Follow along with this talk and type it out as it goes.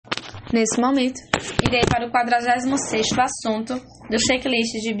Nesse momento, irei para o 46º assunto do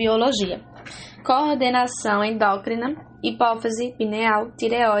checklist de biologia. Coordenação endócrina, hipófise, pineal,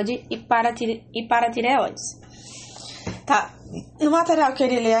 tireoide e paratireoides. Tá, no material que eu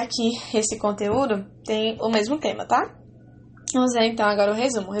irei ler aqui, esse conteúdo, tem o mesmo tema, tá? Vamos ver então agora o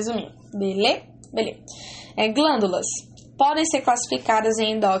resuminho. Beleza? Glândulas. Podem ser classificadas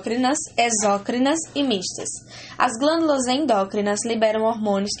em endócrinas, exócrinas e mistas. As glândulas endócrinas liberam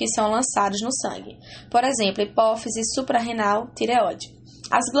hormônios que são lançados no sangue. Por exemplo, hipófise, suprarrenal, tireoide.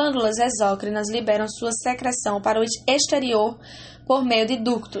 As glândulas exócrinas liberam sua secreção para o exterior por meio de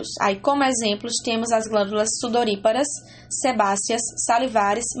ductos. Aí, como exemplos, temos as glândulas sudoríparas, sebáceas,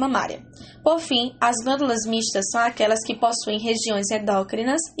 salivares, mamária. Por fim, as glândulas mistas são aquelas que possuem regiões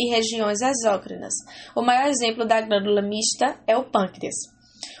endócrinas e regiões exócrinas. O maior exemplo da glândula mista é o pâncreas.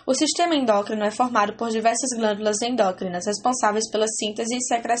 O sistema endócrino é formado por diversas glândulas endócrinas, responsáveis pela síntese e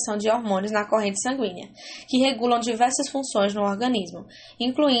secreção de hormônios na corrente sanguínea, que regulam diversas funções no organismo,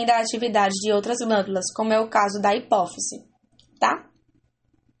 incluindo a atividade de outras glândulas, como é o caso da hipófise.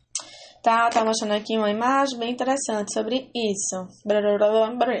 Tá mostrando aqui uma imagem bem interessante sobre isso.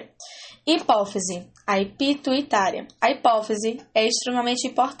 Hipófise, a pituitária. A hipófise é extremamente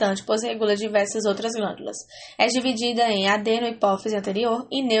importante, pois regula diversas outras glândulas. É dividida em adenohipófise anterior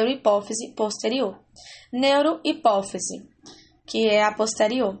e neurohipófise posterior. Neurohipófise, que é a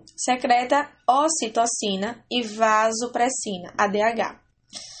posterior, secreta ocitocina e vasopressina, ADH,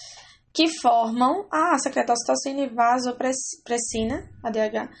 que formam secreta ocitocina e vasopressina,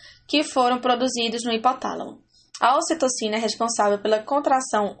 ADH, que foram produzidos no hipotálamo. A ocitocina é responsável pela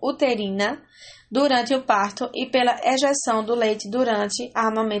contração uterina durante o parto e pela ejeção do leite durante a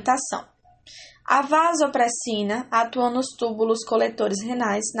amamentação. A vasopressina atua nos túbulos coletores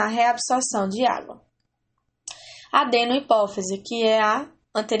renais na reabsorção de água. A adenohipófise, que é a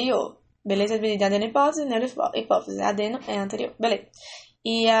anterior. Beleza? Adenohipófise, neurohipófise. Adeno é anterior. Beleza.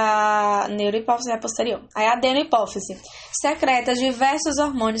 E a neurohipófise é a posterior. A adenohipófise secreta diversos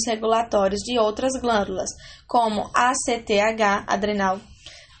hormônios regulatórios de outras glândulas, como ACTH, adrenal,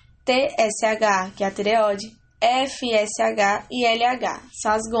 TSH, que é a tireoide, FSH e LH,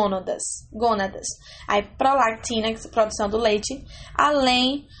 são as gônadas. A prolactina, que é a produção do leite,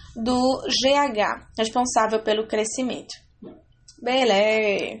 além do GH, responsável pelo crescimento.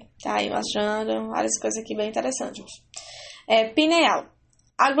 Beleza, tá aí mostrando várias coisas aqui bem interessantes. Pineal.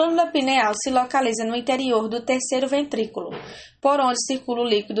 A glândula pineal se localiza no interior do terceiro ventrículo, por onde circula o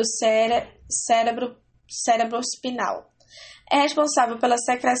líquido cerebrospinal. É responsável pela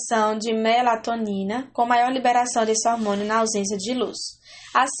secreção de melatonina, com maior liberação desse hormônio na ausência de luz.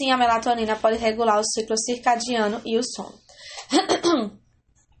 Assim, a melatonina pode regular o ciclo circadiano e o sono.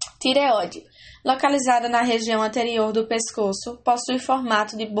 Tireoide. Localizada na região anterior do pescoço, possui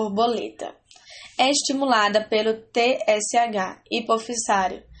formato de borboleta. É estimulada pelo TSH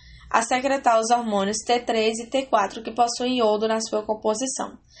hipofisário a secretar os hormônios T3 e T4 que possuem iodo na sua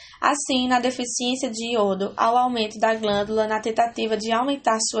composição. Assim, na deficiência de iodo, há o aumento da glândula na tentativa de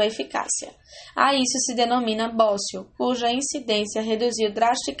aumentar sua eficácia. A isso se denomina bócio, cuja incidência reduziu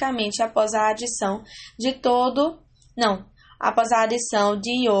drasticamente após a adição de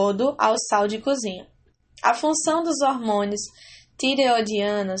iodo ao sal de cozinha. A função dos hormônios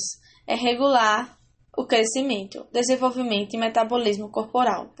tireoidianos é regular o crescimento, desenvolvimento e metabolismo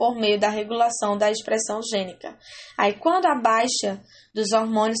corporal, por meio da regulação da expressão gênica. Aí, quando a baixa dos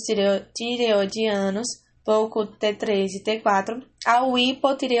hormônios tireoidianos, pouco T3 e T4, há o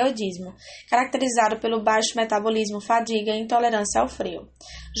hipotireoidismo, caracterizado pelo baixo metabolismo, fadiga e intolerância ao frio.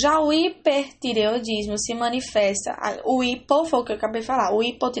 Já o hipertireoidismo se manifesta, o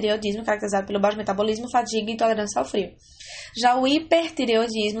hipotireoidismo, caracterizado pelo baixo metabolismo, fadiga e intolerância ao frio. Já o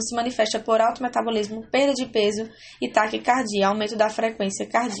hipertireoidismo se manifesta por alto metabolismo, perda de peso e taquicardia, aumento da frequência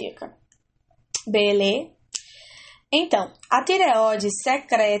cardíaca. Beleza? Então, a tireoide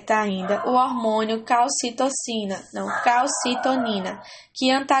secreta ainda o hormônio calcitonina, que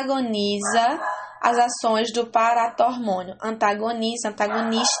antagoniza as ações do paratormônio. Antagonista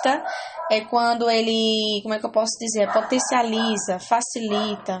é quando ele, potencializa,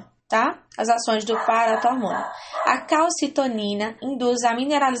 facilita, tá? As ações do paratormônio. A calcitonina induz a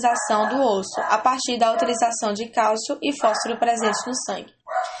mineralização do osso a partir da utilização de cálcio e fósforo presentes no sangue.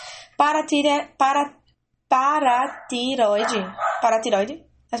 Paratiroide,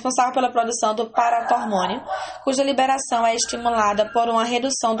 responsável pela produção do paratormônio, cuja liberação é estimulada por uma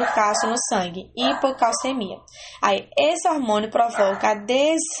redução do cálcio no sangue, hipocalcemia. Aí, esse hormônio provoca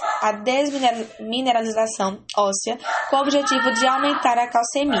a desmineralização óssea com o objetivo de aumentar a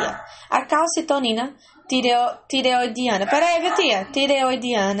calcemia. A calcitonina tireoidiana. Peraí, viu, tia?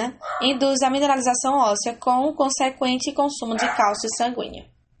 Tireoidiana induz a mineralização óssea com o consequente consumo de cálcio sanguíneo.